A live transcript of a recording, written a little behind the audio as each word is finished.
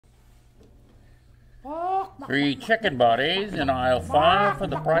3 chicken bodies in aisle 5 for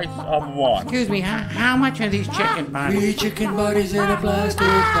the price of 1. Excuse me, how much are these chicken bodies? 3 chicken bodies in a plastic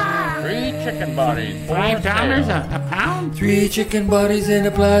bag. 3 chicken bodies, $5 a pound? 3 chicken bodies in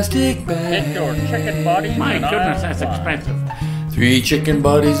a plastic Get your bag. chicken bodies My in goodness, aisle that's 5. expensive. 3 chicken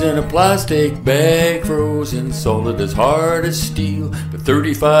bodies in a plastic bag, frozen solid as hard as steel. But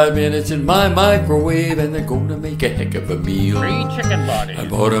 35 minutes in my microwave, and they're gonna make a heck of a meal. 3 chicken bodies. I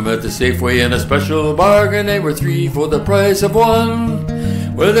bought them at the Safeway in a special bargain. They were 3 for the price of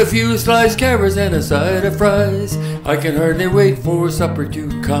 1, with a few sliced carrots and a side of fries. I can hardly wait for supper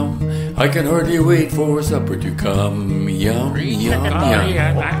to come. I can hardly wait for supper to come. Yum, 3 yum, chicken Oh, bodies.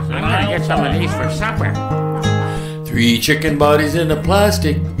 yeah, I'm gonna get some of these for supper. 3 chicken bodies in a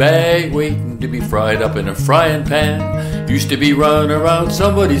plastic bag, waiting to be fried up in a frying pan. Used to be running around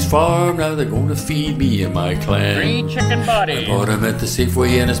somebody's farm, now they're gonna feed me and my 3 clan. chicken bodies. Bought them at the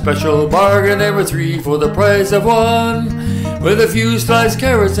Safeway in a special bargain. They were 3 for the price of 1, with a few sliced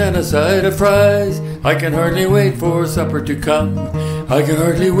carrots and a side of fries. I can hardly wait for supper to come. I can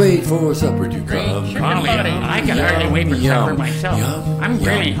hardly wait for supper to come. chicken Oh, yeah, bodies. I can hardly wait for Yum, supper myself. yum, I'm yum,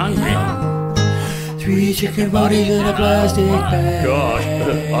 really hungry. 3 chicken bodies in a plastic bag. Gosh,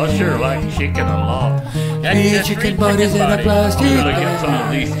 I sure like chicken a lot. Get 3 your chicken bodies in a plastic I'm gonna get some of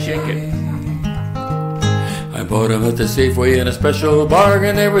bag. these chicken. I bought them at the Safeway in a special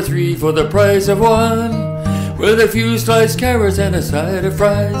bargain. They were 3 for the price of 1, with a few sliced carrots and a side of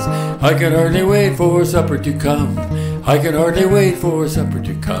fries. I can hardly wait for supper to come. I can hardly wait for supper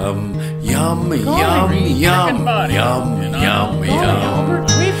to come. Yum, yum, yum, yum, yum, yum.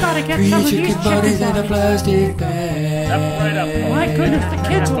 Albert, we've got to get 3 some of these chicken chicken bodies in a bodies. plastic Up bag. right up. My goodness, the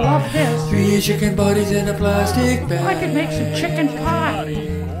kids will love this. 3 chicken bodies in a plastic bag. I could make some chicken pie.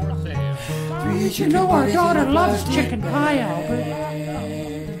 3 You chicken know our bodies in a daughter loves plastic chicken pie, Albert.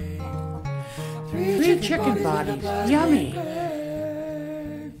 3 chicken bodies. Yummy.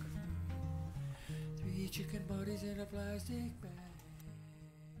 3 chicken bodies in a plastic bag.